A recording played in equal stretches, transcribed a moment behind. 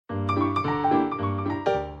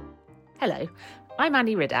Hello, I'm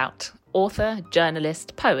Annie Ridout, author,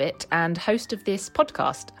 journalist, poet, and host of this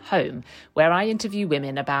podcast, Home, where I interview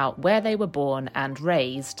women about where they were born and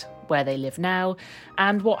raised, where they live now,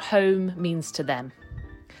 and what home means to them.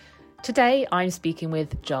 Today, I'm speaking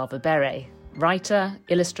with Java Bere, writer,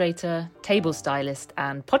 illustrator, table stylist,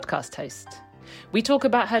 and podcast host. We talk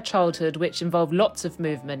about her childhood, which involved lots of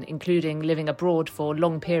movement, including living abroad for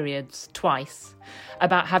long periods twice,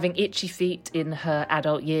 about having itchy feet in her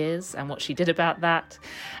adult years and what she did about that,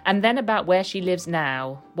 and then about where she lives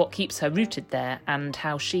now, what keeps her rooted there, and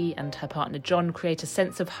how she and her partner John create a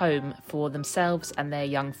sense of home for themselves and their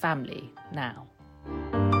young family now.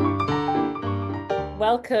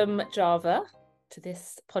 Welcome, Java, to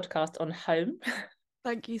this podcast on home.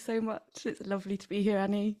 Thank you so much. It's lovely to be here,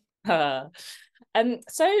 Annie. So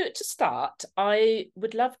to start, I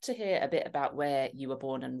would love to hear a bit about where you were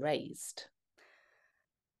born and raised.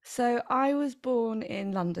 So I was born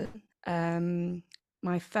in London.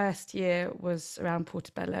 My first year was around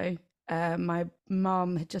Portobello. My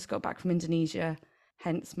mum had just got back from Indonesia,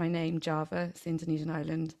 hence my name Java. It's the Indonesian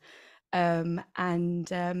island. Her and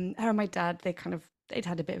my dad, they'd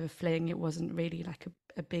had a bit of a fling. It wasn't really like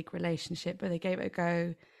a big relationship, but they gave it a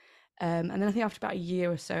go. And then I think after about a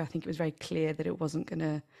year or so, I think it was very clear that it wasn't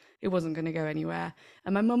gonna go anywhere.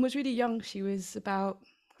 And my mum was really young. She was I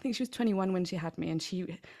think she was 21 when she had me, and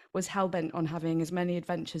she was hell-bent on having as many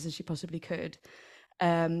adventures as she possibly could.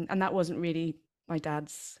 And that wasn't really my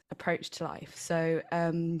dad's approach to life. So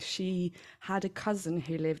she had a cousin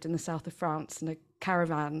who lived in the south of France in a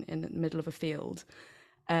caravan in the middle of a field.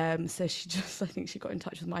 So I think she got in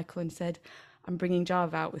touch with Michael and said, "I'm bringing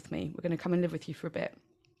Java out with me. We're going to come and live with you for a bit."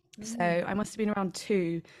 So I must have been around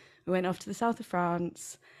 2. We went off to the south of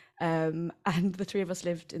France, and the 3 of us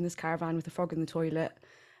lived in this caravan with a frog in the toilet.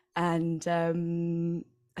 And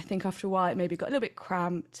I think after a while it maybe got a little bit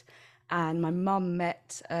cramped, and my mum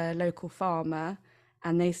met a local farmer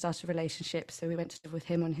and they started a relationship. So we went to live with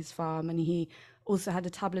him on his farm, and he also had a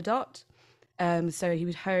table d'hôte. So he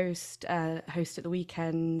would host at the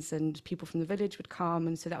weekends, and people from the village would come.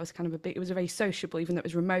 And so that was kind of it was a very sociable, even though it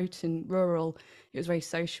was remote and rural, it was very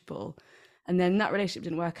sociable. And then that relationship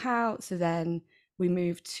didn't work out. So then we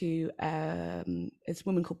moved to this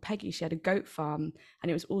woman called Peggy. She had a goat farm,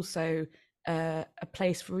 and it was also a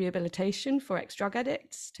place for rehabilitation for ex-drug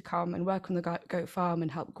addicts to come and work on the goat farm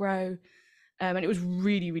and help grow. And it was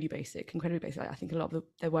really, really basic, incredibly basic. I think a lot of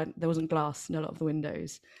there wasn't glass in a lot of the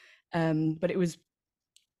windows. But it was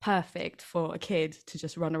perfect for a kid to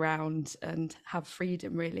just run around and have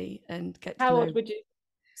freedom, really, and get to know. How old would you?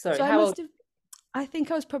 Sorry, So how old? I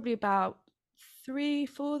think I was probably about 3,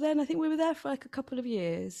 4 then. I think we were there for like a couple of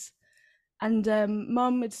years, and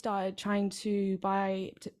Mum had started trying to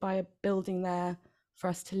buy a building there for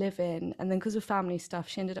us to live in, and then because of family stuff,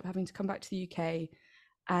 she ended up having to come back to the UK,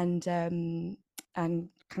 and kind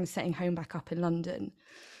of setting home back up in London.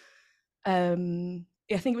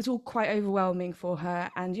 I think it was all quite overwhelming for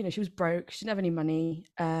her, and she was broke. She didn't have any money.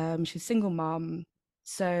 She was a single mum.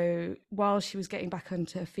 So while she was getting back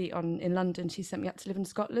onto her feet in London, she sent me up to live in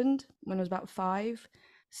Scotland when I was about 5.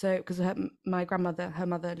 So because my grandmother, her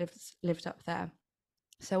mother lived up there.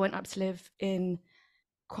 So I went up to live in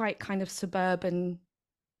quite kind of suburban,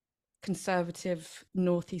 conservative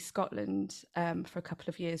northeast Scotland for a couple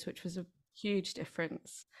of years, which was a huge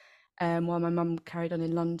difference. While my mum carried on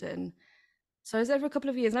in London. So I was there for a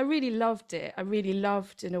couple of years, and I really loved it. I really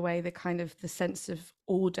loved, in a way, the sense of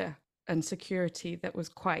order and security that was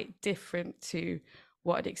quite different to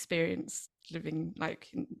what I'd experienced living like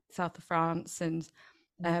in south of France. And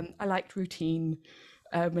I liked routine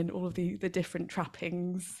and all of the different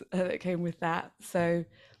trappings that came with that. So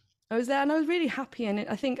I was there, and I was really happy in it.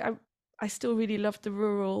 I think I still really loved the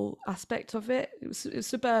rural aspect of it. It was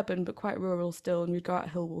suburban, but quite rural still. And we'd go out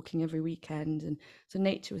hill walking every weekend. And so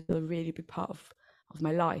nature was still a really big part of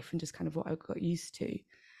my life and just kind of what I got used to.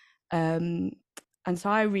 And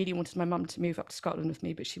so I really wanted my mum to move up to Scotland with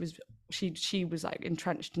me, but she was like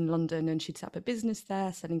entrenched in London, and she'd set up a business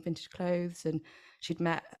there selling vintage clothes, and she'd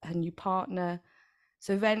met her new partner.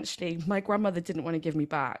 So eventually my grandmother didn't want to give me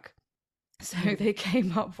back. So they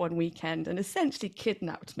came up one weekend and essentially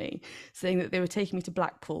kidnapped me, saying that they were taking me to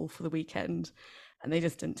Blackpool for the weekend, and they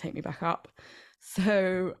just didn't take me back up.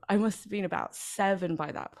 So I must have been about 7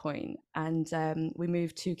 by that point, and we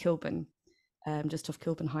moved to Kilburn, just off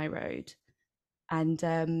Kilburn High Road.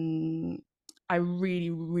 And I really,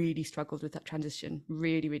 really struggled with that transition,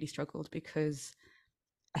 really, really struggled, because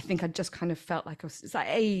I think I just kind of felt like it's that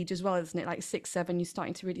age as well, isn't it? Like 6, 7, you're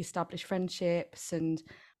starting to really establish friendships and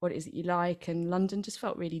what it is that you like. And London just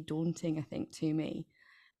felt really daunting, I think, to me,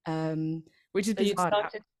 which is bizarre.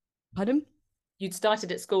 Pardon? You'd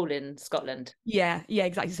started at school in Scotland. Yeah, yeah,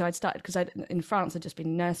 exactly. So I'd started because in France I'd just been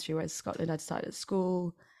in nursery, whereas Scotland I'd started at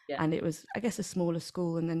school, Yeah. and it was, I guess, a smaller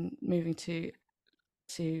school, and then moving to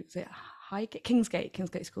is it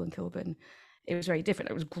Kingsgate School in Kilburn. It was very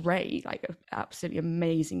different. It was great, like an absolutely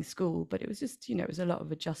amazing school, but it was just, it was a lot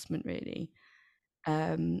of adjustment really.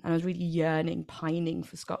 And I was really yearning, pining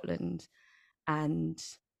for Scotland, and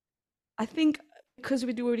I think because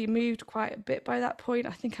we'd already moved quite a bit by that point,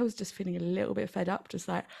 I think I was just feeling a little bit fed up, just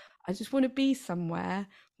like, I just want to be somewhere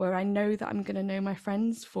where I know that I'm going to know my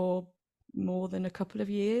friends for more than a couple of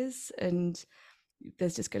years, and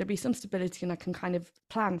there's just going to be some stability, and I can kind of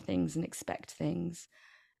plan things and expect things.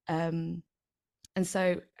 Um, and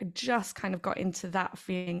so I just kind of got into that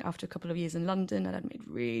feeling after a couple of years in London, and I'd made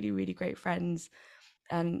really, really great friends.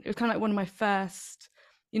 And it was kind of like one of my first,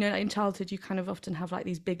 like in childhood, you kind of often have like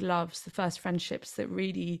these big loves, the first friendships that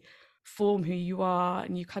really form who you are,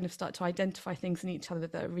 and you kind of start to identify things in each other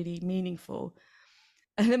that are really meaningful.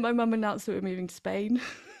 And then my mum announced that we're moving to Spain.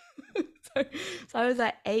 so, so I was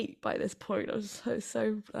like 8 by this point. I was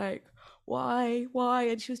so like, why?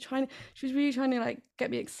 And she was really trying to like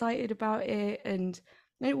get me excited about it. And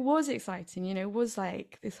it was exciting, it was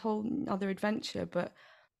like this whole other adventure. But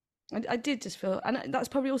I did just feel, and that's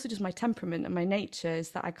probably also just my temperament and my nature,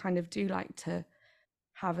 is that I kind of do like to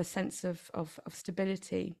have a sense of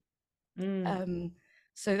stability. Mm. Um,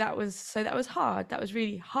 so that was hard. That was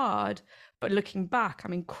really hard. But looking back,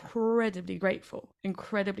 I'm incredibly grateful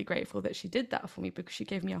that she did that for me, because she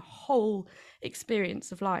gave me a whole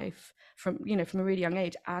experience of life from a really young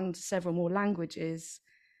age, and several more languages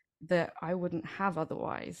that I wouldn't have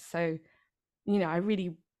otherwise. So,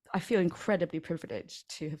 I feel incredibly privileged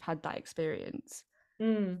to have had that experience.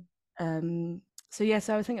 Mm. Um, so yeah,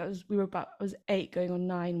 so I think I was 8 going on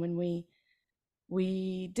 9 when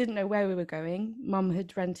we didn't know where we were going. Mum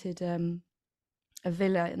had rented a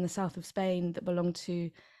villa in the south of Spain that belonged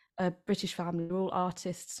to a British family. They were all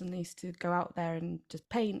artists, and they used to go out there and just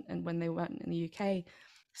paint. And when they weren't in the UK,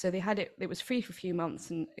 so they had it. It was free for a few months,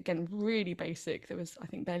 and again, really basic. There was, I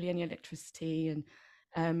think, barely any electricity, and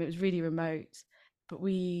it was really remote. But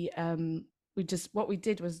we just what we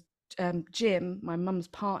did was, Jim, my mum's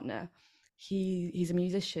partner, he's a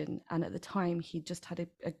musician, and at the time he just had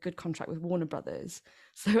a good contract with Warner Brothers.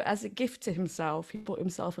 So as a gift to himself, he bought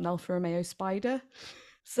himself an Alfa Romeo Spider.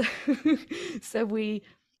 So so we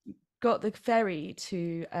got the ferry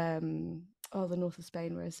to the north of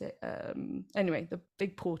Spain. Where is it? Anyway, the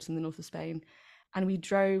big port in the north of Spain, and we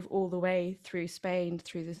drove all the way through Spain,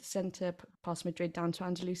 through the centre, past Madrid, down to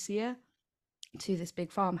Andalusia, to this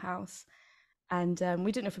big farmhouse. And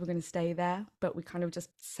we didn't know if we were going to stay there, but we kind of just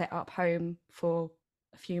set up home for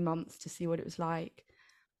a few months to see what it was like.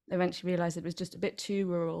 Eventually realized it was just a bit too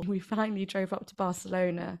rural. We finally drove up to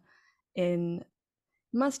Barcelona in,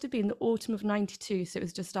 must have been the autumn of '92, so it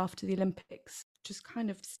was just after the Olympics. Just kind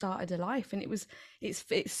of started a life, and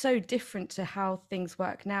it's so different to how things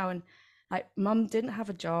work now. And like, mum didn't have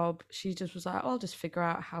a job. She just was like, I'll just figure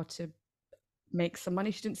out how to make some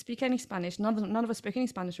money. She didn't speak any Spanish. None of us spoke any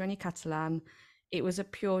Spanish or any Catalan. It was a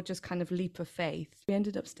pure, just kind of leap of faith. We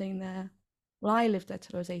ended up staying there. Well, I lived there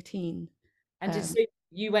till I was 18. And Um,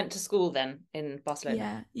 you went to school then in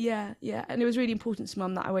Barcelona? yeah. And it was really important to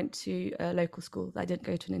mum that I went to a local school, that I didn't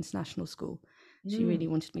go to an international school. She Mm. really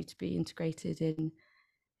wanted me to be integrated in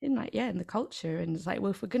like, in the culture. And it's like,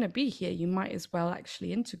 well, if we're going to be here, you might as well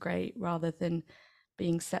actually integrate rather than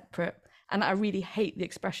being separate. And I really hate the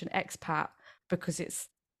expression expat, because it's,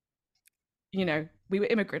 we were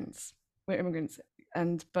immigrants. We're immigrants,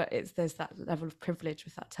 but there's that level of privilege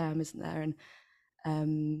with that term, isn't there?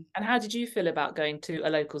 And how did you feel about going to a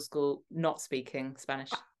local school not speaking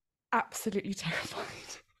Spanish? Absolutely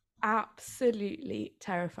terrified. Absolutely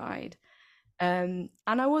terrified. And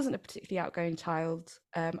I wasn't a particularly outgoing child.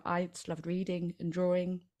 I just loved reading and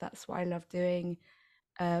drawing. That's what I loved doing.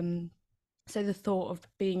 Um, so the thought of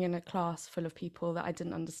being in a class full of people that I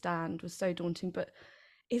didn't understand was so daunting. But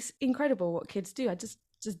it's incredible what kids do. I just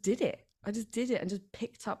did it. I just did it and just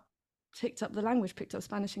picked up the language, picked up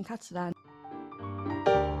Spanish and Catalan.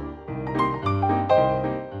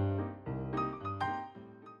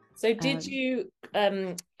 So did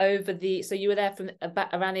Um, you so you were there from about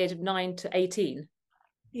around the age of 9 to 18?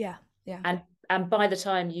 yeah, yeah. And by the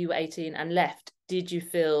time you were 18 and left, did you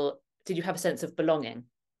have a sense of belonging?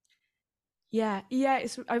 Yeah.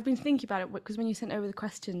 I've been thinking about it, because when you sent over the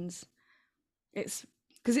questions, it's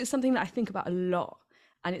because it's something that I think about a lot,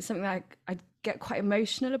 and it's something that I get quite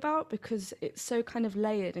emotional about, because it's so kind of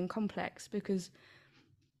layered and complex. Because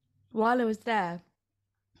while I was there,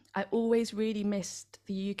 I always really missed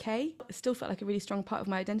the UK. It still felt like a really strong part of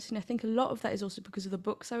my identity. And I think a lot of that is also because of the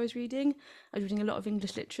books I was reading. I was reading a lot of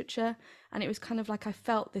English literature, and it was kind of like I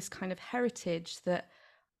felt this kind of heritage that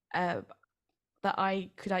uh, that I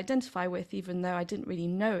could identify with, even though I didn't really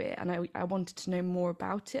know it. And I wanted to know more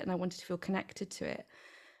about it, and I wanted to feel connected to it.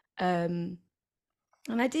 Um,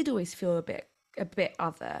 and I did always feel a bit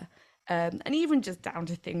other, and even just down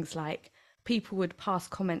to things like people would pass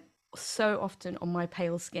comment so often on my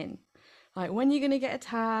pale skin, like when you're gonna get a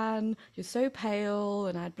tan, you're so pale,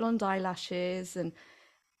 and I had blonde eyelashes, and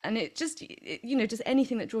it just just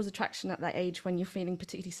anything that draws attraction at that age when you're feeling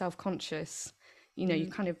particularly self-conscious, you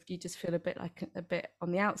kind of you just feel a bit like a bit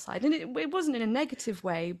on the outside, and it wasn't in a negative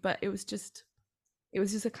way, but it was just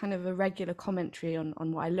a kind of a regular commentary on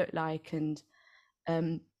what I looked like.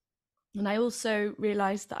 Um, and I also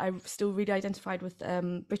realised that I still really identified with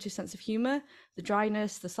British sense of humour, the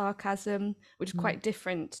dryness, the sarcasm, which is quite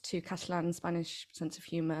different to Catalan and Spanish sense of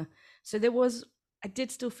humour. So I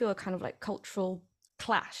did still feel a kind of like cultural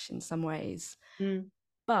clash in some ways.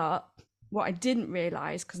 But what I didn't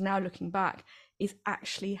realise, because now looking back, is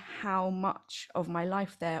actually how much of my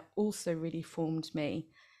life there also really formed me.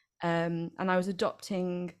 And I was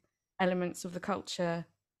adopting elements of the culture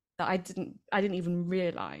that I didn't even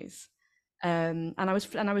realise. And I was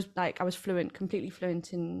fluent, completely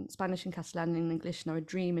fluent in Spanish and Catalan and English, and I would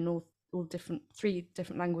dream in all different three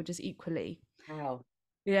different languages equally. Wow.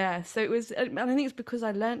 Yeah, so it was, and I think it's because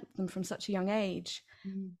I learnt them from such a young age.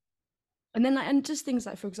 Mm. And just things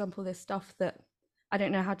like, for example, there's stuff that I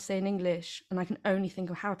don't know how to say in English, and I can only think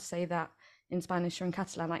of how to say that in Spanish or in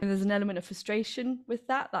Catalan. Like, there's an element of frustration with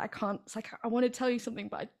that I can't. It's like I want to tell you something,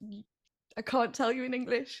 but I can't tell you in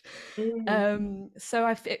English.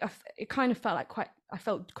 So it kind of felt like I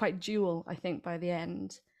felt quite dual, I think, by the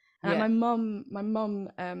end. And Yeah. my mum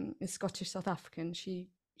is Scottish South African. She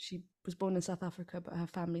was born in South Africa, but her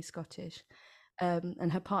family's Scottish.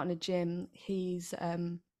 And her partner Jim, he's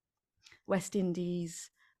West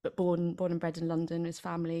Indies, but born and bred in London. His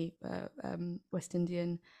family West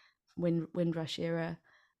Indian, Windrush era.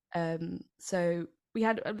 So we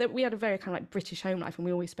had a very kind of like British home life, and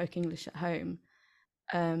we always spoke English at home.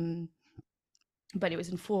 Um, but it was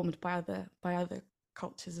informed by other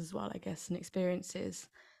cultures as well, I guess, and experiences.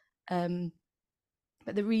 Um,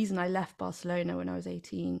 but the reason I left Barcelona when I was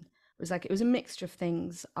 18 was like it was a mixture of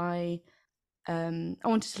things. I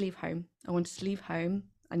wanted to leave home. I wanted to leave home.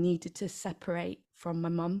 I needed to separate from my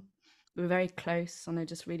mum. We were very close, and I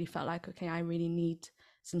just really felt like, okay, I really need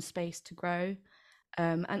some space to grow.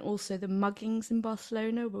 And also, the muggings in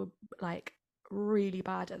Barcelona were like really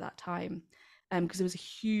bad at that time, because there was a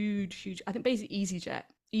huge. I think basically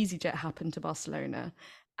EasyJet happened to Barcelona,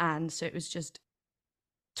 and so it was just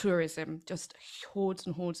tourism, just hordes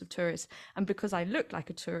and hordes of tourists. And because I looked like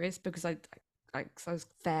a tourist, because I was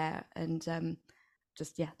fair and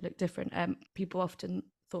just looked different. People often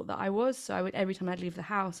thought that I was. So I would, every time I'd leave the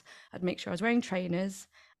house, I'd make sure I was wearing trainers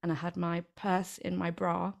and I had my purse in my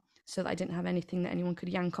bra so that I didn't have anything that anyone could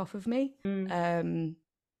yank off of me.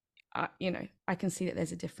 I can see that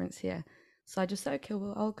there's a difference here. So I just said, okay,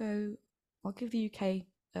 well, I'll give the UK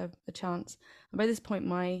a chance. And by this point,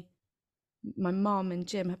 my mum and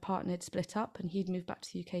Jim, her partner, had split up, and he'd moved back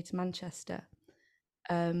to the UK to Manchester.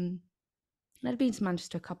 And I'd been to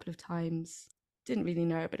Manchester a couple of times. Didn't really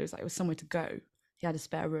know it, but it was somewhere to go. He had a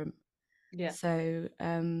spare room. Yeah. So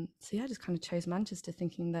I just kind of chose Manchester,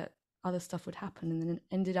 thinking that other stuff would happen, and then it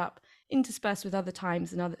ended up interspersed with other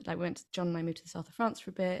times, and John and I moved to the south of France for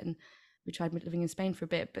a bit, and we tried living in Spain for a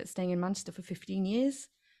bit, but staying in Manchester for 15 years,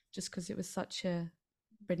 just because it was such a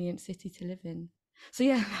brilliant city to live in. So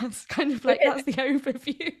yeah, that's kind of like, that's the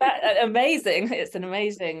overview. Amazing. It's an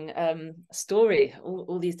amazing story,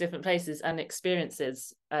 all these different places and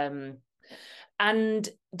experiences. And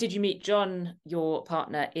did you meet John, your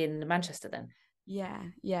partner, in Manchester then?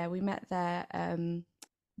 Yeah, we met there.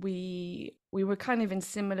 We were kind of in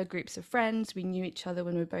similar groups of friends. We knew each other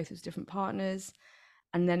when we were both with different partners,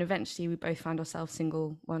 and then eventually we both found ourselves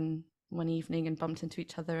single one evening and bumped into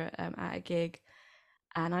each other at a gig.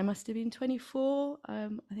 And I must have been 24. I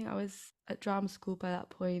think I was at drama school by that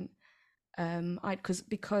point.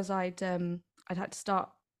 Because I'd had to start.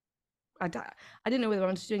 I didn't know whether I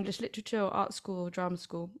wanted to do English literature or art school or drama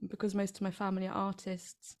school. Because most of my family are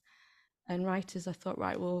artists and writers, I thought,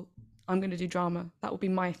 right, well, I'm going to do drama. That will be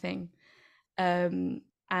my thing. And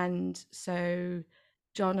so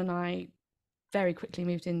John and I very quickly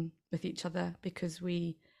moved in with each other because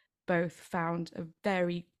we both found a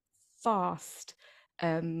very fast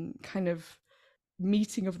kind of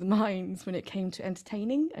meeting of the minds when it came to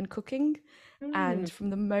entertaining and cooking. And from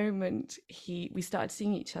the moment we started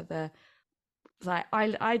seeing each other, like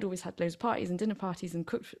I'd always had loads of parties and dinner parties and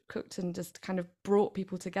cooked and just kind of brought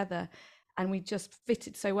people together, and we just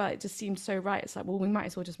fitted so well. It just seemed so right. It's like, well, we might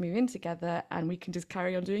as well just move in together and we can just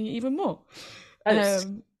carry on doing it even more. So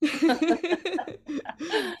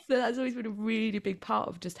that's always been a really big part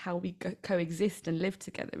of just how we coexist and live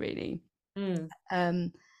together, really.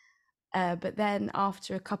 But then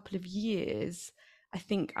after a couple of years, I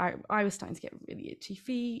think I was starting to get really itchy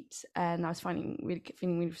feet, and I was feeling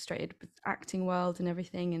really frustrated with the acting world and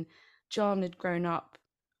everything. And John had grown up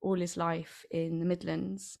all his life in the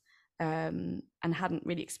Midlands, and hadn't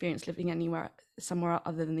really experienced living somewhere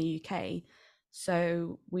other than the UK.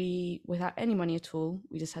 So we, without any money at all,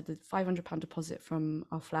 we just had the £500 deposit from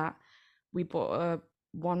our flat. We bought a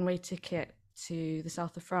one-way ticket to the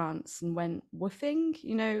south of France and went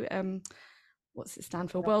woofing, what's it stand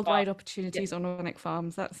for? Worldwide Opportunities on Organic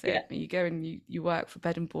Farms. That's it. You go and you work for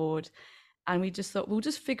bed and board. And we just thought, we'll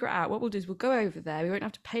just figure it out. What we'll do is we'll go over there. We won't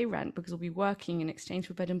have to pay rent because we'll be working in exchange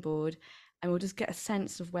for bed and board. And we'll just get a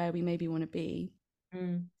sense of where we maybe want to be.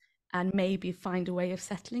 And maybe find a way of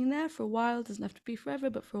settling there for a while. Doesn't have to be forever,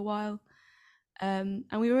 but for a while. And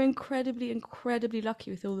we were incredibly, incredibly lucky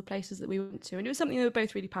with all the places that we went to. And it was something we were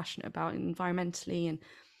both really passionate about environmentally and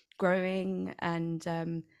growing.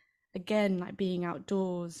 And again, like being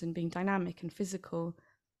outdoors and being dynamic and physical,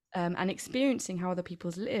 and experiencing how other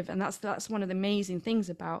people's live. And that's one of the amazing things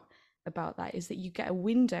about that, is that you get a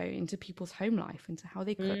window into people's home life, into how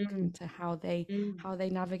they cook, into how they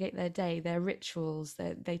navigate their day, their rituals.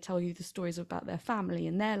 They tell you the stories about their family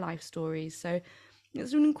and their life stories. So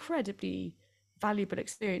it's an incredibly valuable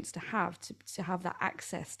experience to have that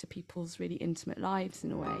access to people's really intimate lives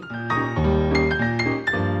in a way.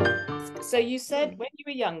 So you said when you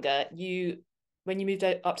were younger, when you moved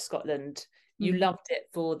up to Scotland, you loved it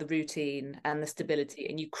for the routine and the stability,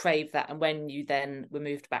 and you craved that. And when you then were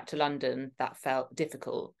moved back to London, that felt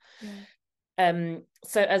difficult. So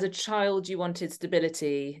as a child, you wanted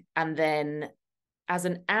stability, and then as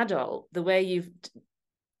an adult, the way you've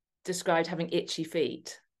described having itchy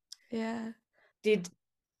feet, did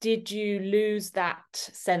you lose that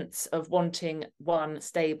sense of wanting one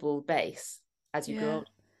stable base as you grew older?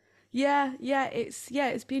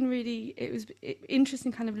 It's been really, it was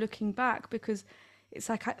interesting kind of looking back, because it's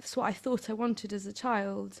like it's what I thought I wanted as a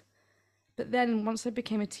child. But then once I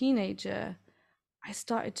became a teenager, I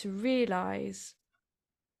started to realize,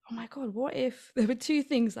 oh my God, what if there were two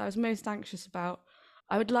things I was most anxious about?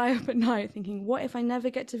 I would lie up at night thinking, what if I never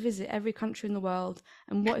get to visit every country in the world?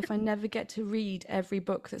 And what if I never get to read every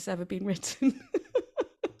book that's ever been written?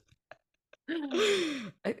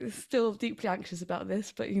 I'm still deeply anxious about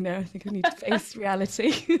this, but I think I need to face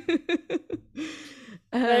reality.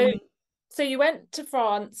 So you went to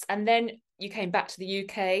France and then you came back to the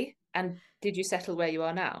UK, and did you settle where you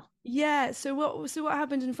are now? Yeah, so what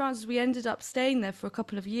happened in France is we ended up staying there for a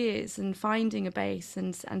couple of years and finding a base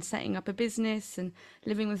and setting up a business and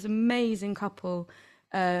living with an amazing couple.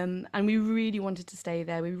 And we really wanted to stay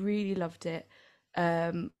there. We really loved it.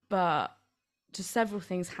 But just several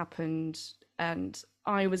things happened, and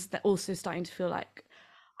I was also starting to feel like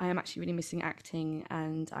I am actually really missing acting,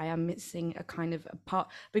 and I am missing a kind of a part,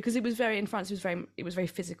 because it was very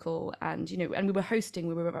physical, and and we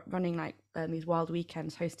were running like these wild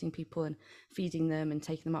weekends, hosting people and feeding them and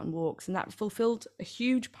taking them out on walks, and that fulfilled a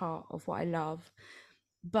huge part of what I love.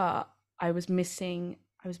 But I was missing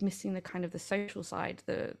the kind of the social side,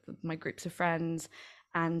 my groups of friends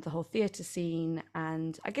and the whole theatre scene,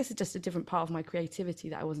 and I guess it's just a different part of my creativity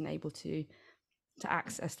that I wasn't able to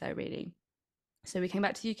access there, really. So we came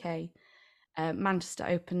back to the UK. Manchester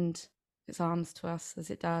opened its arms to us, as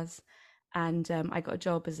it does, and I got a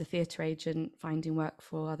job as a theatre agent, finding work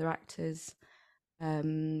for other actors.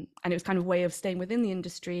 And it was kind of a way of staying within the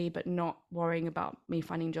industry, but not worrying about me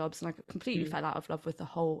finding jobs. And I completely fell out of love with the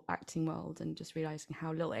whole acting world, and just realizing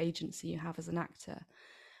how little agency you have as an actor.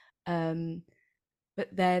 But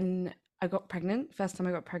then I got pregnant. First time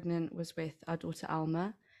I got pregnant was with our daughter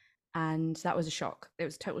Alma, and that was a shock. It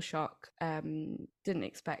was a total shock. Didn't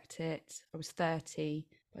expect it. I was 30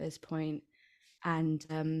 by this point,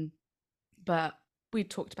 and but we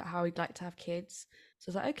talked about how we'd like to have kids. So I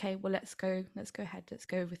was like, okay, well, let's go ahead, let's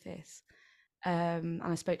go with this. And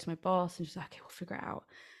I spoke to my boss, and she was like, okay, we'll figure it out.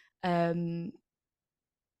 Then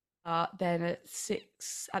at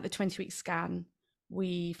the 20-week scan,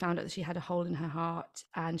 we found out that she had a hole in her heart,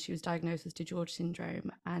 and she was diagnosed with DiGeorge syndrome.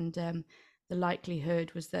 And the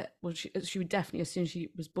likelihood was that, well, she would definitely, as soon as she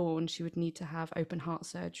was born, she would need to have open heart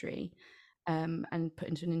surgery. and put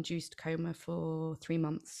into an induced coma for 3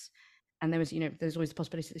 months. And there was, there's always the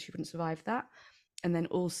possibility that she wouldn't survive that. And then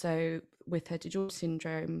also with her DiGeorge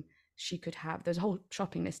syndrome, she could have, there's a whole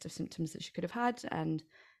shopping list of symptoms that she could have had, and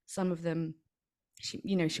some of them, she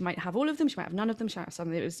might have all of them, she might have none of them, she might have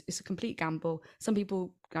some. It's a complete gamble. Some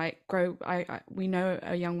people we know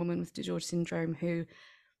a young woman with DiGeorge syndrome who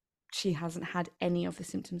she hasn't had any of the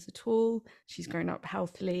symptoms at all. She's grown up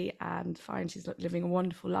healthily and fine. She's living a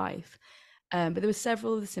wonderful life. But there were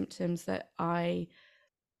several of the symptoms that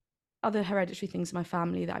other hereditary things in my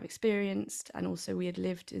family that I've experienced. And also we had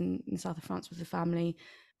lived in the south of France with a family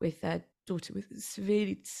with their daughter with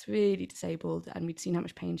severely disabled, and we'd seen how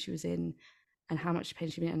much pain she was in and how much pain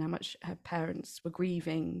she was in and how much her parents were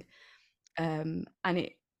grieving. And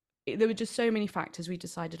there were just so many factors. We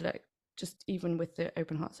decided, look, just even with the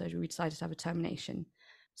open heart surgery, we decided to have a termination.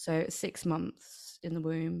 So 6 months in the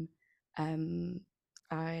womb,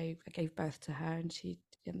 I gave birth to her, and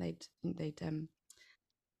they'd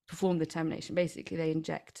perform the termination. Basically, they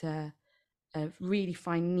inject a really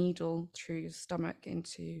fine needle through your stomach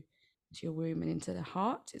into your womb and into the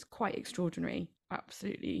heart. It's quite extraordinary,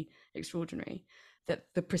 absolutely extraordinary, that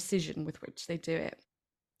the precision with which they do it.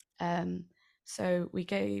 So we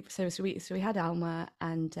had Alma,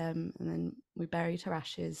 and then we buried her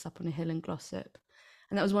ashes up on a hill in Glossop,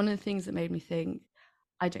 and that was one of the things that made me think,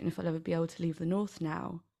 I don't know if I'll ever be able to leave the north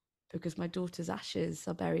now, because my daughter's ashes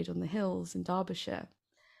are buried on the hills in Derbyshire.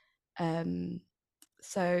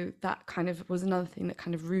 So that kind of was another thing that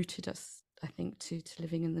kind of rooted us, I think, to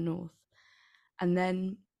living in the north. And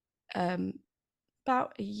then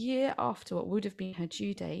about a year after what would have been her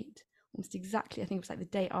due date, almost exactly, I think it was like the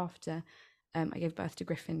day after, I gave birth to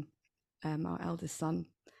Griffin, our eldest son.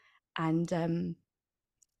 And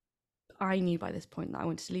I knew by this point that I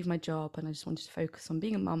wanted to leave my job, and I just wanted to focus on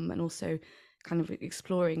being a mum and also kind of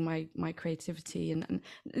exploring my creativity, and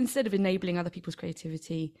instead of enabling other people's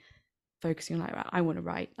creativity, focusing on, like, I want to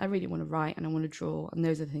write. I really want to write, and I want to draw, and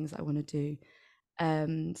those are the things that I want to do.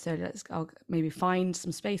 So I'll maybe find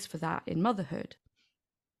some space for that in motherhood.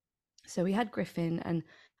 So we had Griffin, and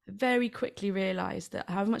very quickly realised that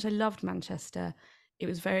however much I loved Manchester, it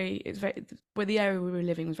was very where the area we were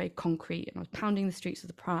living was very concrete, and I was pounding the streets of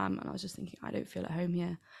the pram, and I was just thinking, I don't feel at home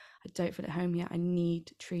here. I don't feel at home here. I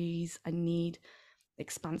need trees. I need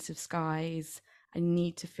expansive skies. I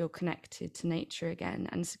need to feel connected to nature again.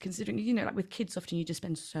 And so considering, like with kids, often you just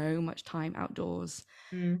spend so much time outdoors,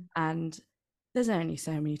 and there's only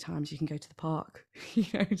so many times you can go to the park,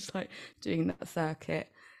 just like doing that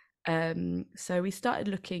circuit. So we started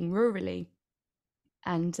looking rurally,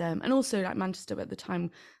 and also like Manchester at the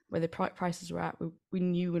time, where the prices were at, we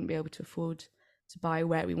knew we wouldn't be able to afford to buy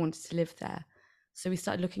where we wanted to live there. So we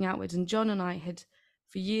started looking outwards, and John and I had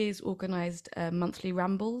for years organised monthly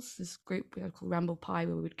rambles, this group we had called Ramble Pie,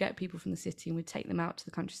 where we would get people from the city and we'd take them out to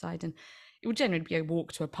the countryside, and it would generally be a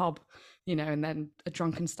walk to a pub, and then a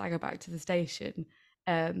drunken stagger back to the station.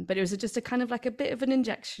 But it was just a kind of like a bit of an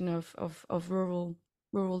injection of rural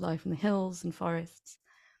life in the hills and forests.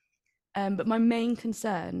 But my main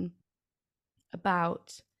concern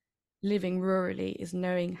about living rurally is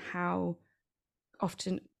knowing how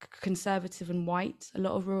often conservative and white a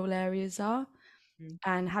lot of rural areas are.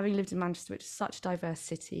 And having lived in Manchester, which is such a diverse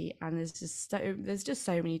city, and there's just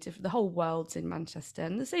so many different, the whole world's in Manchester,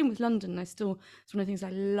 and the same with London. It's one of the things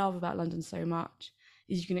I love about London so much,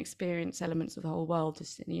 is you can experience elements of the whole world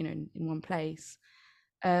just in one place.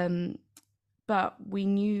 But we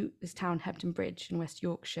knew this town, Hebden Bridge in West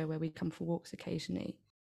Yorkshire, where we come for walks occasionally.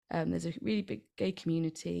 There's a really big gay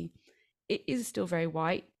community. It is still very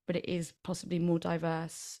white, but it is possibly more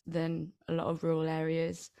diverse than a lot of rural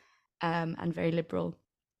areas. And very liberal,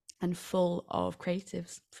 and full of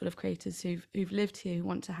creatives who've lived here, who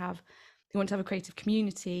want to have a creative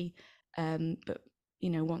community, but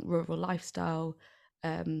want rural lifestyle,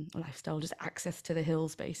 just access to the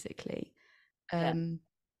hills, basically.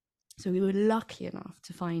 So we were lucky enough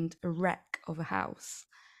to find a wreck of a house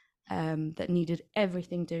that needed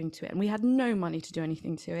everything doing to it, and we had no money to do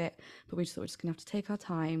anything to it, but we just thought we're just gonna have to take our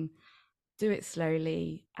time, do it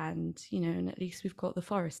slowly, and and at least we've got the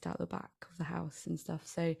forest out the back of the house and stuff.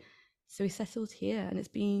 So we settled here, and it's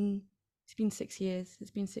been 6 years. It's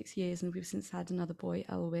been 6 years, and we've since had another boy,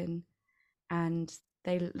 Elwyn, and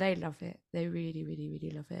they love it. They really, really, really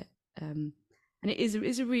love it. And it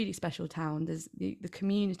is a really special town. There's the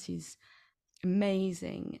community's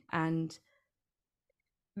amazing, and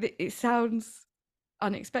it sounds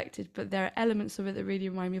unexpected, but there are elements of it that really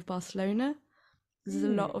remind me of Barcelona. There's a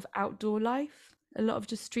lot of outdoor life, a lot of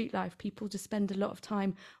just street life. People just spend a lot of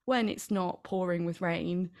time when it's not pouring with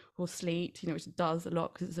rain or sleet, which it does a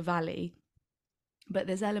lot because it's a valley. but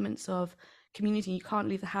there's elements of community. You can't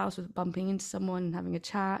leave the house without bumping into someone and having a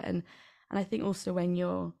chat. And I think also when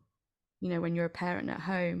you're, when you're a parent at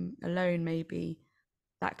home alone, maybe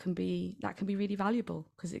that can be really valuable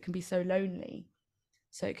because it can be so lonely.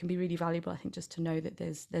 So it can be really valuable, I think, just to know that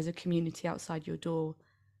there's a community outside your door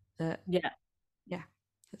that, Yeah. yeah,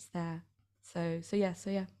 that's there. So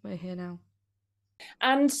yeah, we're here now.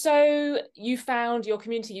 And so you found your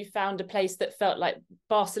community, you found a place that felt like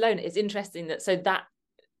Barcelona. It's interesting that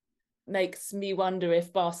makes me wonder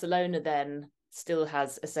if Barcelona then still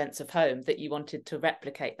has a sense of home, that you wanted to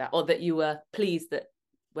replicate that, or that you were pleased that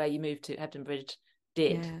where you moved to Hebden Bridge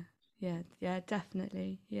did. Yeah,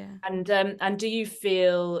 definitely. Yeah. And do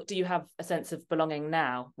you have a sense of belonging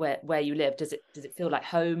now where you live? Does it feel like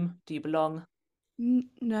home? Do you belong?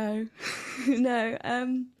 No,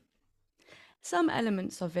 no. Some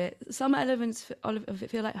elements of it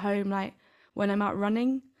feel like home, like when I'm out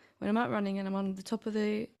running, and I'm on the top of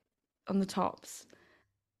on the tops,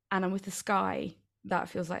 and I'm with the sky, that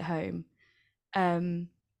feels like home. Um,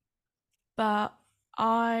 but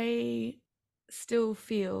I still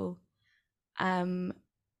feel um,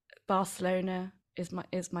 Barcelona is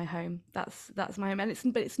my home. That's my home, and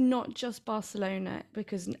it's not just Barcelona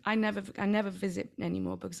because I never visit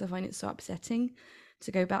anymore because I find it so upsetting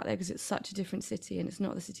to go back there because it's such a different city and it's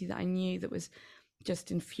not the city that I knew, that was just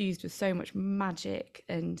infused with so much magic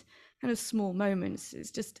and kind of small moments.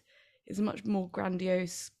 It's a much more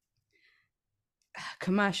grandiose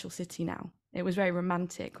commercial city now. It was very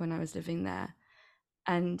romantic when I was living there,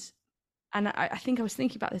 and I think I was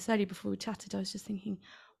thinking about this earlier before we chatted. I was just thinking,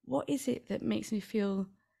 what is it that makes me feel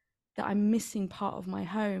that I'm missing part of my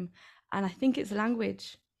home? And I think it's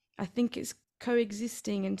language. I think it's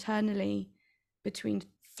coexisting internally between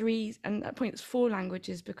three, and at that point it's four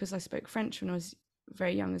languages because I spoke French when I was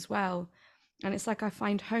very young as well. And it's like I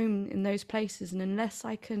find home in those places. And unless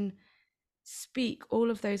I can speak all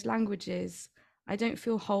of those languages, I don't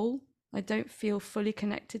feel whole. I don't feel fully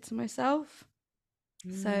connected to myself.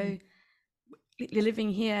 So living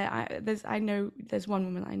here, I know there's one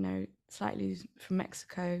woman I know slightly from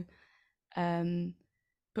Mexico,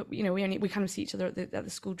 but we kind of see each other at the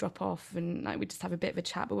school drop off, and like we just have a bit of a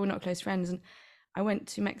chat, but we're not close friends. And I went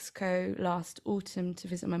to Mexico last autumn to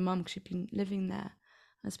visit my mum because she'd been living there.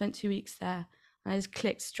 I spent 2 weeks there, and I just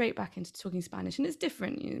clicked straight back into talking Spanish, and it's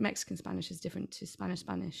different. Mexican Spanish is different to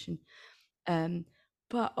Spanish, and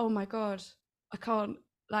but oh my god, I can't,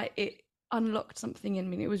 like, it unlocked something in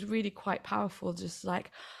me. It was really quite powerful, just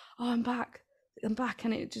like, oh, I'm back,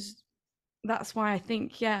 and it just, that's why I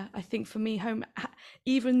think for me, home,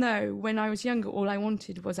 even though when I was younger, all I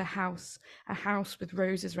wanted was a house with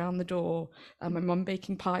roses around the door, and my mum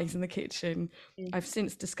baking pies in the kitchen. I've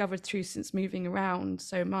since discovered since moving around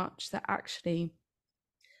so much that actually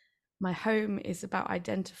my home is about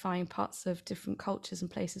identifying parts of different cultures and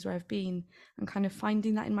places where I've been and kind of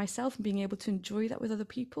finding that in myself and being able to enjoy that with other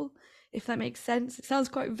people, if that makes sense. It sounds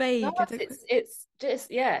quite No, vague. it's just,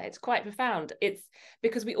 yeah, it's quite profound. It's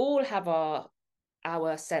because we all have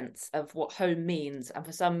our sense of what home means, and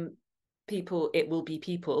for some people it will be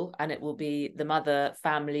people, and it will be the mother,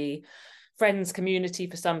 family, friends, community.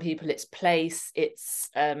 For some people it's place, it's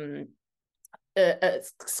kind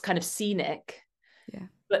of scenic, Yeah.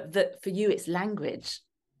 but that for you it's language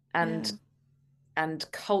and Yeah.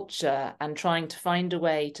 and culture, and trying to find a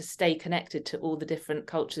way to stay connected to all the different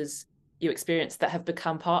cultures you experience that have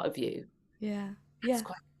become part of you. Yeah. That's Yeah.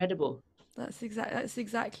 quite incredible. That's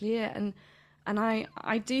exactly it. And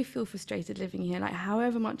I do feel frustrated living here. Like,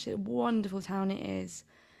 however much a wonderful town it is,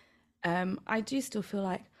 I do still feel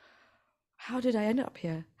like, how did I end up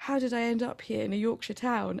here? How did I end up here in a Yorkshire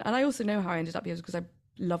town? And I also know how I ended up here because I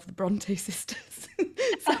love the Bronte sisters.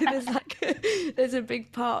 So there's a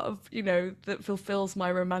big part of, that fulfills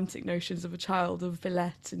my romantic notions of a child of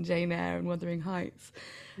Villette and Jane Eyre and Wuthering Heights.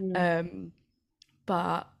 Mm. Um,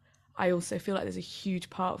 but I also feel like there's a huge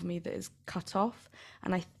part of me that is cut off.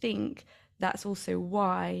 And I think that's also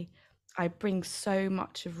why I bring so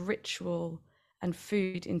much of ritual and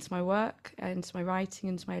food into my work, into my writing,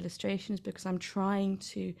 into my illustrations, because I'm trying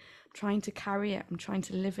to carry it, I'm trying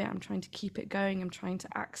to live it, I'm trying to keep it going, I'm trying to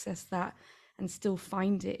access that and still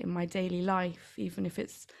find it in my daily life, even if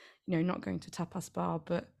it's, not going to tapas bar,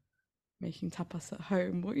 but making tapas at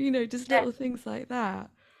home, or, just little things like that.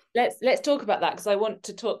 Let's talk about that, because I want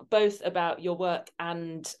to talk both about your work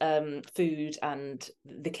and food and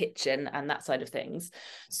the kitchen and that side of things.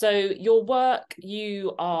 So your work,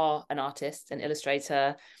 you are an artist, an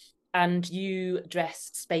illustrator. And you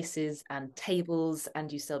dress spaces and tables, and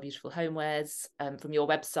you sell beautiful homewares from your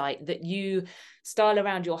website that you style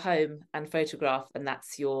around your home and photograph, and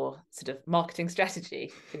that's your sort of marketing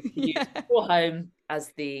strategy. You use your home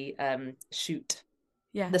as the shoot,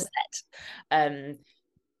 Yeah. the set.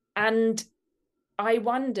 And I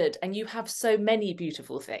wondered, and you have so many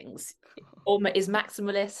beautiful things. Is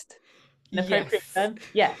maximalist an appropriate Yes. term?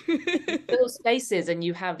 Yeah. Little spaces, and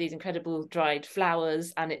you have these incredible dried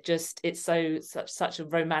flowers, and it's such a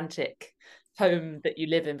romantic home that you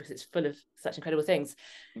live in because it's full of such incredible things.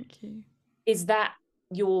 Thank you. Is that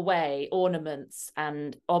your way? Ornaments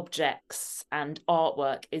and objects and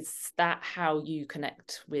artwork, is that how you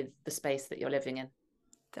connect with the space that you're living in?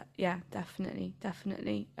 Yeah, definitely,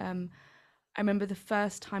 definitely. I remember the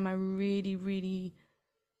first time I really, really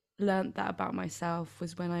learnt that about myself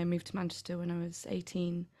was when I moved to Manchester when I was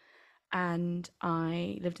 18, and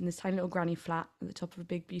I lived in this tiny little granny flat at the top of a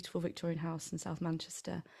big, beautiful Victorian house in South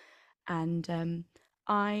Manchester. And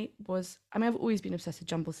I've always been obsessed with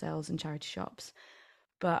jumble sales and charity shops,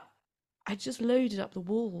 but I just loaded up the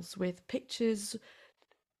walls with pictures,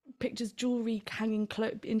 jewelry, hanging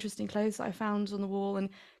interesting clothes that I found on the wall, and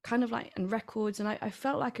kind of like, and records. And I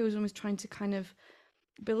felt like I was almost trying to kind of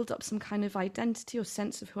build up some kind of identity or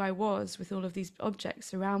sense of who I was with all of these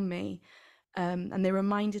objects around me. And they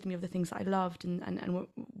reminded me of the things that I loved, and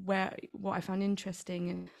what I found interesting.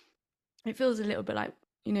 And it feels a little bit like,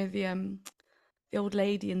 the old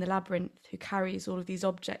lady in the labyrinth who carries all of these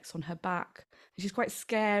objects on her back. She's quite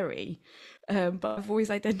scary, but I've always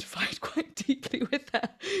identified quite deeply with her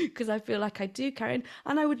because I feel like I do carry it.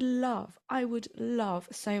 And I would love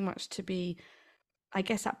so much to be, I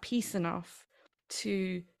guess, at peace enough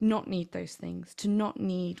to not need those things, to not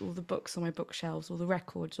need all the books on my bookshelves, all the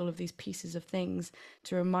records, all of these pieces of things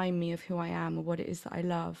to remind me of who I am or what it is that I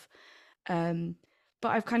love. But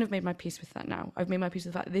I've kind of made my peace with that now. I've made my peace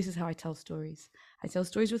with that. This is how I tell stories. I tell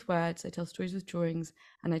stories with words, I tell stories with drawings,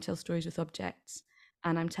 and I tell stories with objects.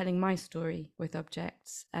 And I'm telling my story with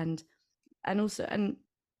objects. And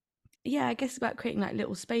yeah, I guess about creating like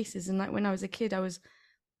little spaces. And like when I was a kid, I was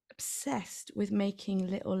obsessed with making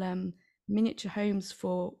little miniature homes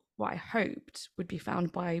for what I hoped would be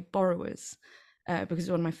found by borrowers. Because it's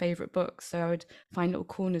one of my favorite books. So I would find little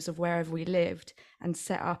corners of wherever we lived and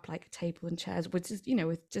set up like a table and chairs with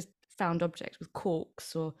just found objects, with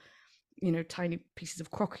corks or tiny pieces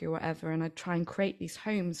of crockery or whatever. And I'd try and create these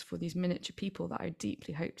homes for these miniature people that I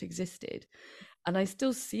deeply hoped existed. And I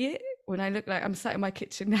still see it when I look, like I'm sat in my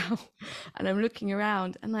kitchen now and I'm looking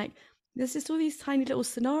around, and like there's just all these tiny little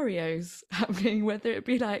scenarios happening, whether it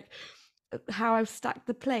be like how I've stacked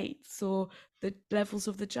the plates or the levels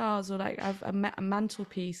of the jars, or like I've a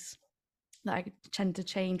mantelpiece that I tend to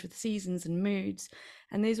change with seasons and moods.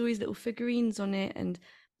 And there's always little figurines on it, and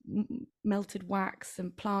melted wax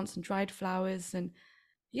and plants and dried flowers. And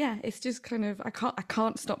yeah, it's just kind of, I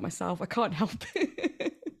can't stop myself. I can't help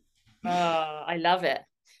it. Oh, I love it.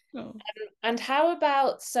 Oh. And how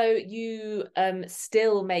about, so you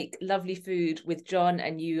still make lovely food with John,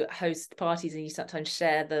 and you host parties and you sometimes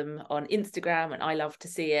share them on Instagram, and I love to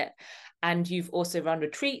see it. And you've also run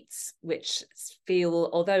retreats, which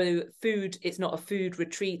feel, although food, it's not a food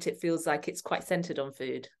retreat, it feels like it's quite centered on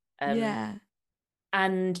food. Yeah.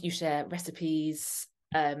 And you share recipes.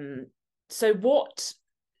 So what,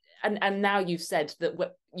 and now you've said that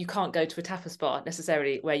you can't go to a tapas bar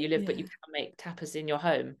necessarily where you live, but you can make tapas in your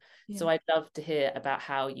home. Yeah. So I'd love to hear about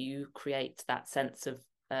how you create that sense of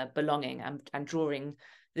belonging and drawing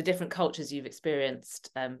the different cultures you've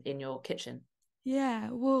experienced in your kitchen. Yeah.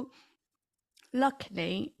 Well,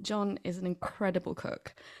 luckily, John is an incredible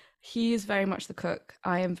cook. He is very much the cook.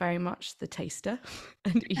 I am very much the taster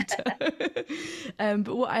and eater.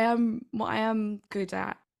 But what I am good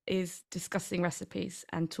at is discussing recipes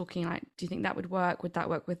and talking, like, do you think that would work? Would that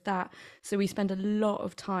work with that? So we spend a lot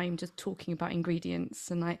of time just talking about ingredients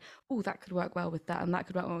and like, oh, that could work well with that, and that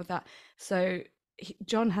could work well with that. So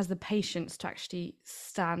John has the patience to actually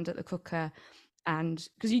stand at the cooker, and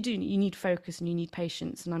because you need focus and you need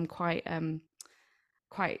patience, and I'm quite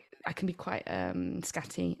I can be quite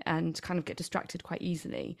scatty and kind of get distracted quite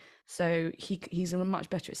easily. So he's much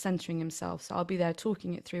better at centering himself. So I'll be there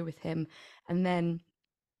talking it through with him, and then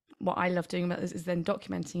what I love doing about this is then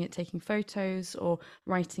documenting it, taking photos or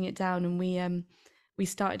writing it down. And we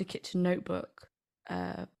started a kitchen notebook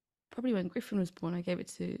probably when Griffin was born. I gave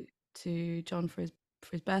it to John for his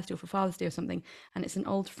birthday or for Father's Day or something, and it's an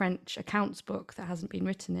old French accounts book that hasn't been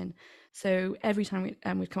written in. So every time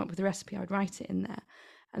we'd come up with a recipe, I would write it in there,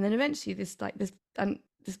 and then eventually this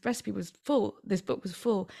recipe was full. This book was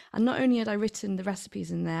full, and not only had I written the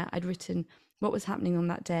recipes in there, I'd written what was happening on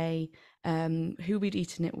that day, who we'd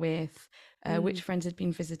eaten it with, which friends had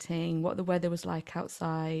been visiting, what the weather was like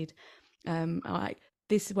outside. Like,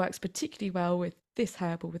 this works particularly well with this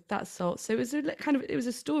herb or with that salt. So it was it was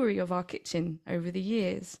a story of our kitchen over the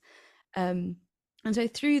years. And so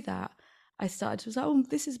through that, I started to was like, oh,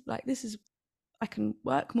 this is I can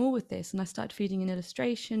work more with this. And I started feeding in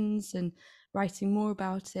illustrations and writing more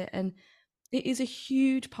about it. And it is a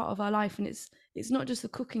huge part of our life. And it's not just the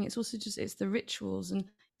cooking, it's also it's the rituals, and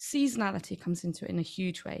seasonality comes into it in a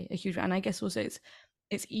huge way, and I guess also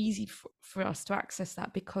it's easy for us to access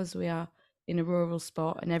that because we are in a rural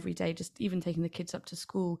spot, and every day, just even taking the kids up to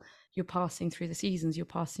school, you're passing through the seasons, you're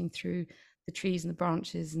passing through the trees and the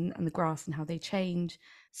branches and the grass and how they change.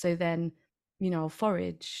 So then, I'll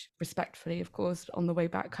forage respectfully, of course, on the way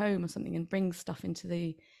back home or something, and bring stuff into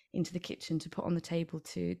the kitchen to put on the table,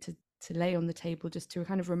 to lay on the table, just to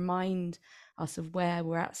kind of remind us of where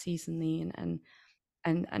we're at seasonally,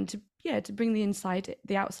 and to, yeah, to bring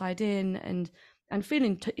the outside in, and feel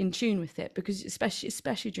in tune with it, because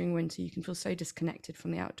especially during winter, you can feel so disconnected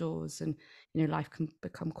from the outdoors, and life can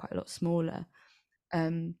become quite a lot smaller.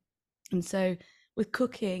 And so with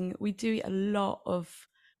cooking, we do eat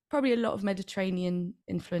probably a lot of Mediterranean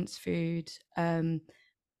influenced food,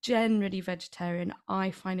 generally vegetarian. I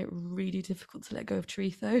find it really difficult to let go of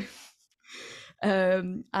chorizo.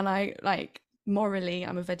 And I, like, morally,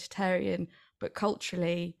 I'm a vegetarian, but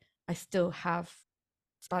culturally, I still have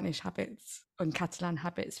Spanish habits and Catalan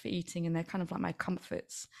habits for eating, and they're kind of like my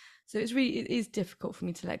comforts. So it is difficult for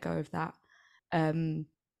me to let go of that. I'm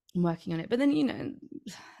working on it, but then,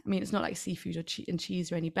 I mean, it's not like seafood and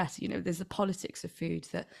cheese are any better. There's the politics of food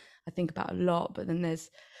that I think about a lot, but then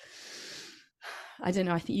I don't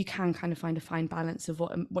know. I think you can kind of find a fine balance of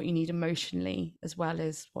what you need emotionally, as well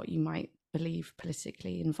as what you might believe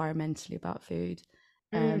politically, environmentally about food.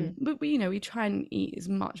 But we try and eat as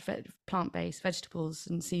much plant-based vegetables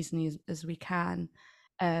and seasoning as we can.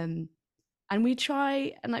 And we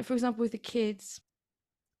try, and, like, for example, with the kids,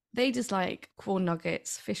 they just like corn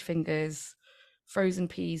nuggets, fish fingers, frozen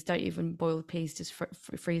peas. Don't even boil the peas, just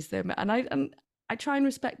freeze them. And I try and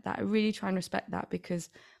respect that. I really try and respect that, because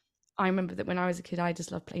I remember that when I was a kid, I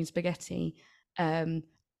just loved plain spaghetti.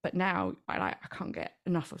 But now I can't get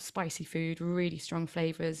enough of spicy food, really strong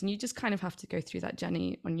flavors, and you just kind of have to go through that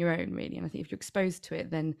journey on your own, really. And I think if you're exposed to it,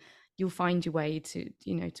 then you'll find your way to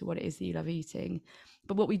to what it is that you love eating.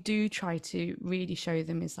 But what we do try to really show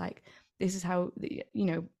them is, like, this is how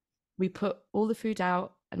we put all the food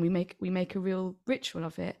out, and we make a real ritual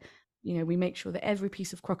of it. We make sure that every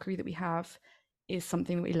piece of crockery that we have is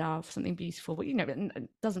something that we love, something beautiful. But it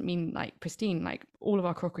doesn't mean like pristine. Like, all of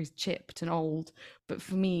our crockery is chipped and old, but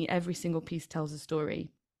for me, every single piece tells a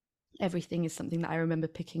story. Everything is something that I remember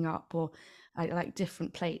picking up, or I like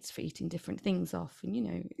different plates for eating different things off.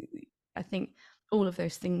 And I think all of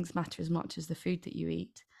those things matter as much as the food that you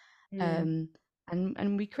eat. Um,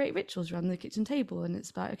 and we create rituals around the kitchen table, and it's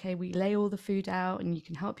about, okay, we lay all the food out, and you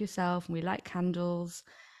can help yourself, and we light candles.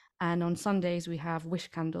 And on Sundays we have wish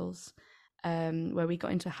candles, where we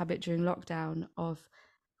got into a habit during lockdown of,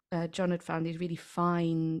 John had found these really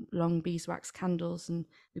fine long beeswax candles, and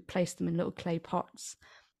we placed them in little clay pots.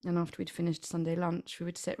 And after we'd finished Sunday lunch, we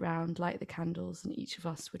would sit round, light the candles, and each of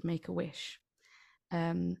us would make a wish.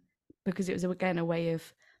 Um, because it was, again, a way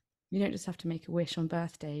of, you don't just have to make a wish on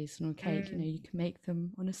birthdays and on cake. You can make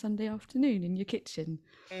them on a Sunday afternoon in your kitchen.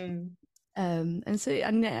 And so,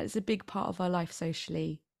 and yeah, it's a big part of our life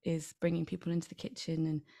socially, is bringing people into the kitchen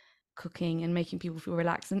and cooking and making people feel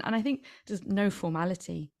relaxed. And I think just no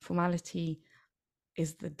formality. Formality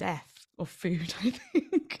is the death of food, I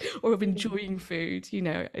think, or of enjoying food.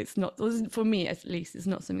 It's not, for me at least, it's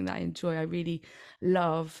not something that I enjoy. I really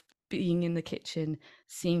love being in the kitchen,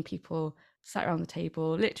 seeing people sat around the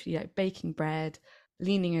table, literally like baking bread,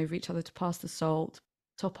 leaning over each other to pass the salt,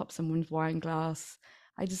 top up someone's wine glass.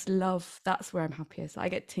 I just love, that's where I'm happiest. I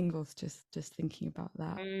get tingles just thinking about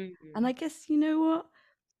that. And I guess, you know what?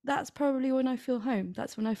 That's probably when I feel home.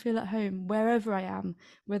 That's when I feel at home, wherever I am,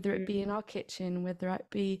 whether it be in our kitchen, whether it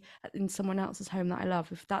be in someone else's home that I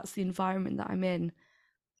love. If that's the environment that I'm in,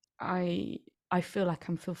 I feel like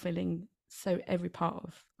I'm fulfilling so every part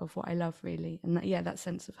of what I love, really. And that, yeah, that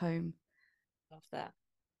sense of home. Love that.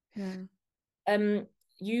 Yeah.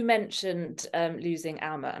 You mentioned losing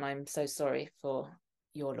Alma, and I'm so sorry for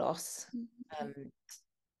your loss.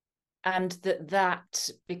 And that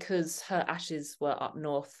because her ashes were up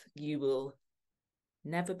north, you will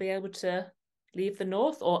never be able to leave the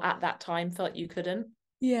north, or at that time felt you couldn't?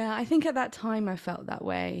 Yeah, I think at that time I felt that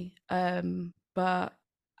way. But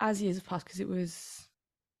as years have passed, because it was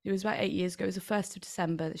about 8 years ago, it was the 1st of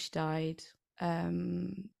December that she died.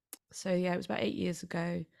 So yeah, it was about 8 years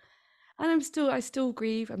ago, and I still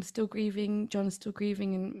grieve. I'm still grieving. John is still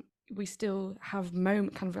grieving, and we still have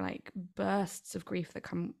kind of like bursts of grief that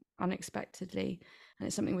come unexpectedly, and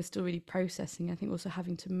it's something we're still really processing. I think also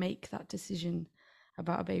having to make that decision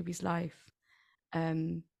about a baby's life.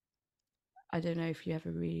 I don't know if you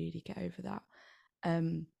ever really get over that.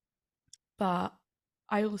 But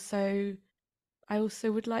I also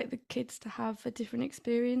would like the kids to have a different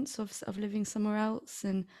experience of living somewhere else.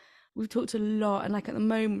 And we've talked a lot, and like at the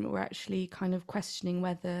moment we're actually kind of questioning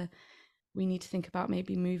whether we need to think about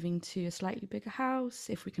maybe moving to a slightly bigger house,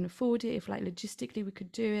 if we can afford it, if like logistically we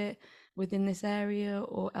could do it within this area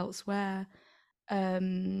or elsewhere.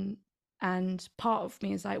 And part of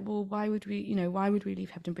me is like, well, why would we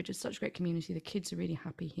leave Hebden Bridge? It's such a great community. The kids are really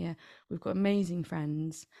happy here. We've got amazing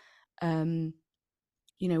friends. Why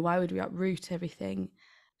would we uproot everything?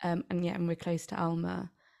 And we're close to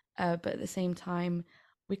Alma. But at the same time,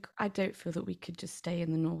 I don't feel that we could just stay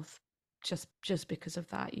in the north just because of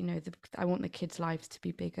that. I want the kids' lives to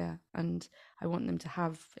be bigger, and I want them to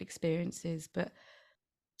have experiences. But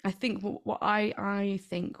I think what I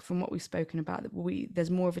think from what we've spoken about, that there's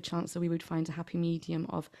more of a chance that we would find a happy medium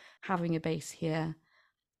of having a base here,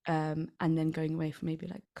 and then going away for maybe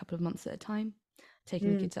like a couple of months at a time,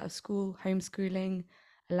 taking the kids out of school, homeschooling,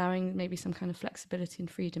 allowing maybe some kind of flexibility and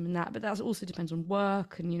freedom in that. But that also depends on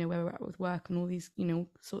work and where we're at with work and all these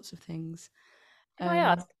sorts of things. Can I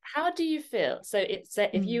ask, how do you feel? So it's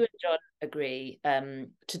if you Mm, and John agree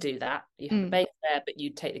to do that, you have a mm, base there, but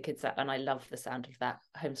you take the kids out, and I love the sound of that,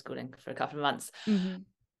 homeschooling for a couple of months. mhm.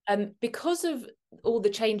 Because of all the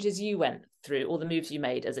changes you went through, all the moves you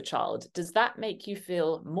made as a child, does that make you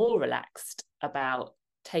feel more relaxed about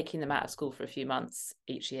taking them out of school for a few months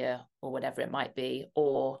each year or whatever it might be,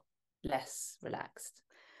 or less relaxed?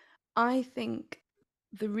 I think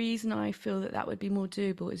the reason I feel that would be more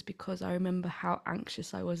doable is because I remember how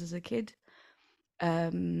anxious I was as a kid,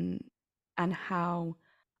 um, and how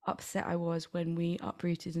upset I was when we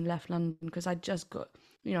uprooted and left London, because I just got,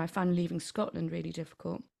 I found leaving Scotland really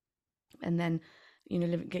difficult, and then,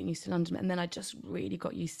 getting used to London, and then I just really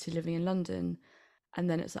got used to living in London, and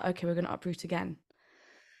then it's like, okay, we're going to uproot again.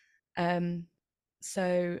 And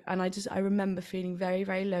I remember feeling very,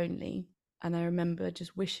 very lonely, and I remember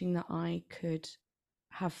just wishing that I could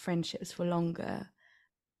have friendships for longer.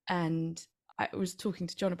 And I was talking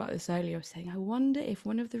to John about this earlier. I was saying, I wonder if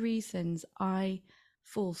one of the reasons I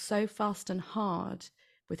fall so fast and hard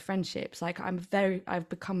with friendships, like I've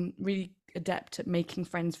become really adept at making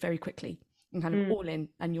friends very quickly and kind of all in,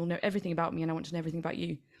 and you'll know everything about me and I want to know everything about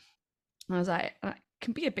you. And I was like, it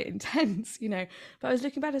can be a bit intense, But I was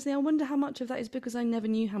looking back and saying, I wonder how much of that is because I never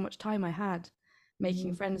knew how much time I had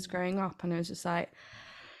making friends growing up. And I was just like,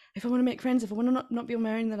 if I want to make friends, if I want to not be on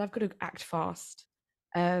my own, then I've got to act fast.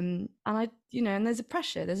 And and there's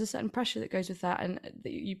a certain pressure that goes with that, and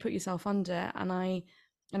that you put yourself under. And I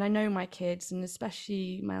know my kids, and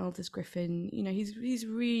especially my eldest Griffin, he's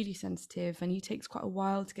really sensitive, and he takes quite a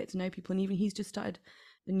while to get to know people. And even he's just started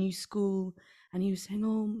the new school, and he was saying,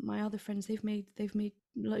 oh, my other friends, they've made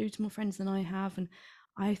loads more friends than I have, and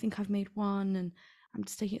I think I've made one, and I'm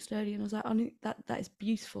just taking it slowly. And I was like, oh, that is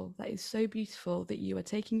beautiful. That is so beautiful that you are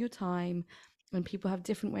taking your time, and people have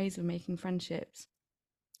different ways of making friendships.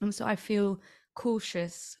 And so I feel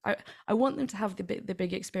cautious. I want them to have the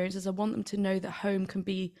big experiences. I want them to know that home can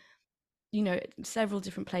be, several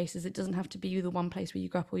different places. It doesn't have to be the one place where you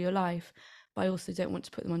grew up all your life. But I also don't want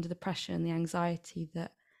to put them under the pressure and the anxiety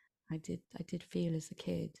that I did feel as a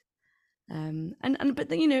kid. But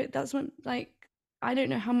then, that's what, like, I don't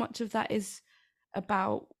know how much of that is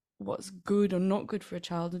about what's good or not good for a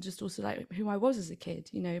child, and just also like who I was as a kid.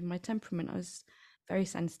 My temperament, I was very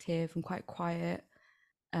sensitive and quite quiet,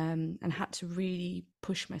 and had to really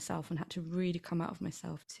push myself and had to really come out of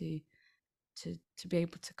myself to be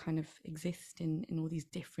able to kind of exist in all these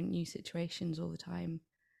different new situations all the time.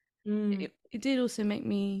 It did also make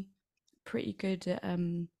me pretty good at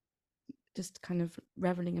just kind of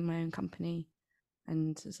reveling in my own company.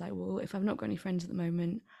 And it's like, well, if I've not got any friends at the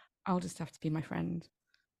moment, I'll just have to be my friend.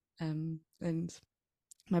 And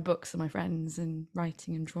my books are my friends, and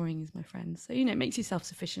writing and drawing is my friends. So, it makes you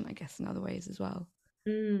self-sufficient, I guess, in other ways as well.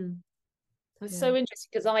 That's Yeah. so interesting,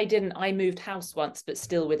 because I moved house once, but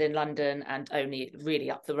still within London and only really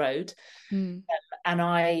up the road. And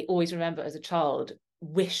I always remember as a child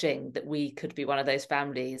wishing that we could be one of those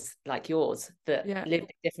families like yours that lived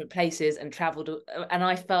in different places and traveled. And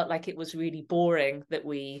I felt like it was really boring that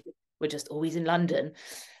we were just always in London.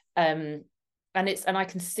 And I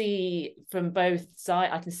can see from both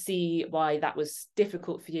sides, I can see why that was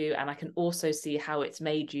difficult for you. And I can also see how it's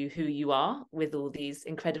made you who you are with all these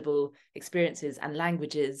incredible experiences and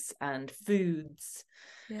languages and foods.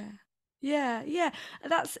 Yeah.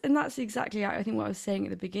 That's exactly, I think, what I was saying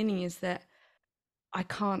at the beginning is that I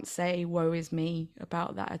can't say woe is me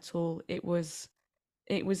about that at all. It was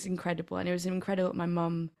incredible, and it was incredible that my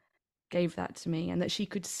mum gave that to me, and that she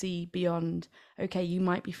could see beyond, okay, you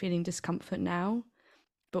might be feeling discomfort now,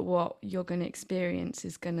 but what you're going to experience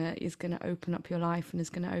is going to open up your life, and is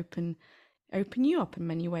going to open you up in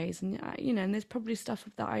many ways. And and there's probably stuff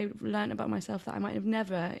that I've learned about myself that I might have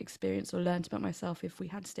never experienced or learned about myself if we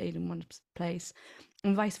had stayed in one place,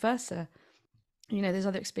 and vice versa. There's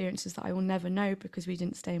other experiences that I will never know because we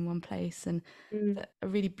didn't stay in one place, and that are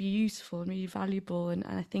really beautiful and really valuable, and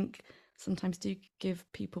I think sometimes do give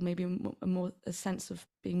people maybe a sense of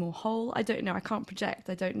being more whole. I don't know, I can't project,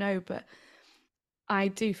 I don't know, but I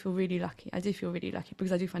do feel really lucky. I do feel really lucky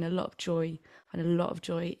because I do find a lot of joy,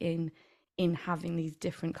 in having these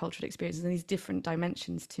different cultural experiences and these different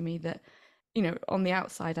dimensions to me that, on the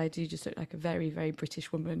outside I do just look like a very, very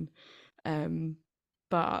British woman.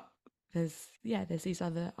 But there's these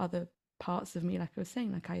other parts of me, like I was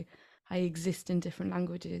saying, like I exist in different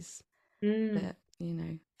languages that,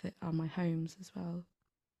 that are my homes as well.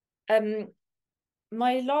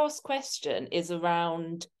 My last question is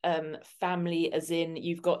around family, as in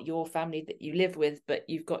you've got your family that you live with, but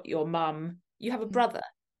you've got your mum. You have a brother.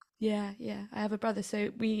 Yeah, I have a brother.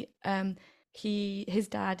 So his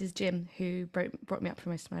dad is Jim, who brought me up for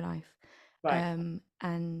most of my life. Right.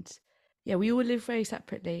 And yeah, we all live very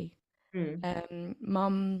separately.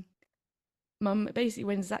 Mum basically,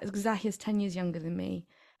 when Zahi is 10 years younger than me,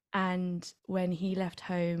 and when he left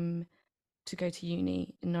home to go to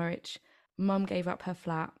uni in Norwich, Mum gave up her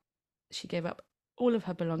flat. She gave up all of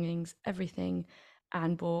her belongings, everything,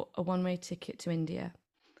 and bought a one-way ticket to India.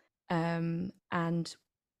 And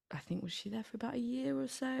I think, was she there for about a year or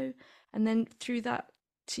so? And then through that,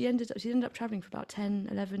 she ended up traveling for about 10,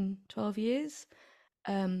 11, 12 years.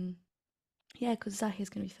 Yeah, because Zahi is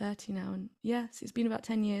going to be 30 now. And yeah, so it's been about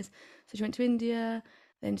 10 years. So she went to India,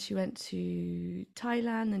 then she went to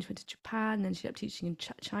Thailand, then she went to Japan, then she ended up teaching in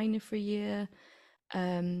China for a year.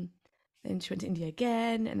 Then she went to India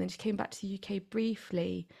again, and then she came back to the UK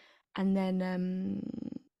briefly. And then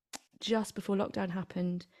just before lockdown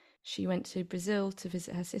happened, she went to Brazil to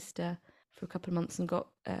visit her sister for a couple of months and got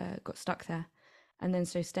stuck there. And then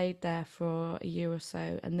so stayed there for a year or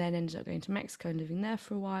so, and then ended up going to Mexico and living there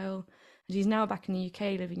for a while. And she's now back in the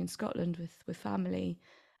UK, living in Scotland with family,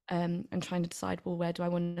 and trying to decide, well, where do I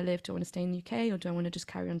want to live? Do I want to stay in the UK, or do I want to just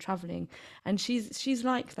carry on traveling? And she's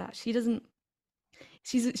like that. She doesn't.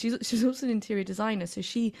 She's also an interior designer, so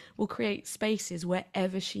she will create spaces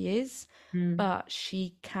wherever she is, but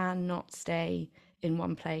she cannot stay in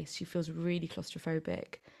one place. She feels really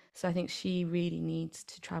claustrophobic. So I think she really needs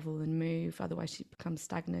to travel and move, otherwise she becomes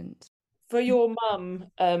stagnant. For your mum,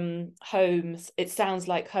 homes, it sounds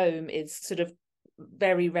like home is sort of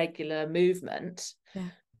very regular movement. Yeah.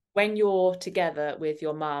 When you're together with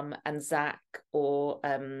your mum and Zach, or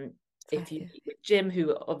if you meet with Jim,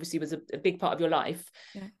 who obviously was a big part of your life,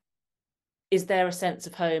 is there a sense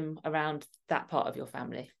of home around that part of your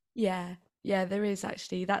family? Yeah, there is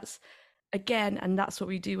actually. That's what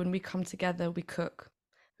we do when we come together. We cook.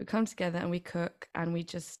 We come together and we cook, and we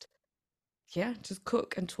just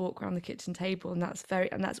cook and talk around the kitchen table, and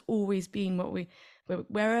that's always been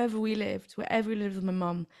wherever we lived with my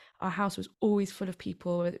mum, our house was always full of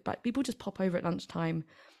people, but people just pop over at lunchtime,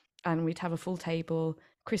 and we'd have a full table.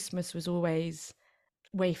 Christmas was always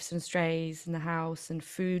waifs and strays in the house, and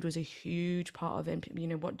food was a huge part of it.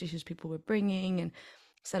 What dishes people were bringing, and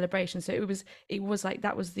celebration. So it was like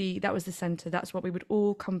that was the center. That's what we would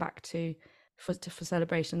all come back to for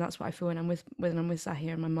celebration. That's what I feel when I'm with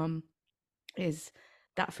Zahir and my mum, is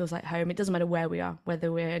that feels like home. It doesn't matter where we are,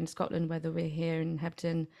 whether we're in Scotland, whether we're here in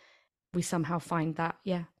Hebden, we somehow find that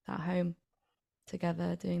home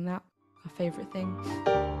together, doing that, our favourite thing.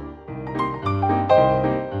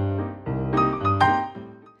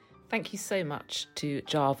 Thank you so much to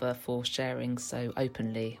Java for sharing so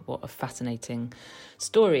openly. What a fascinating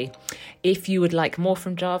story. If you would like more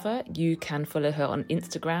from Java, you can follow her on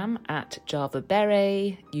Instagram at Java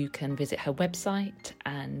Bere. You can visit her website,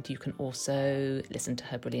 and you can also listen to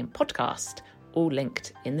her brilliant podcast, all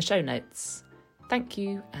linked in the show notes. Thank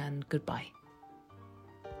you and goodbye.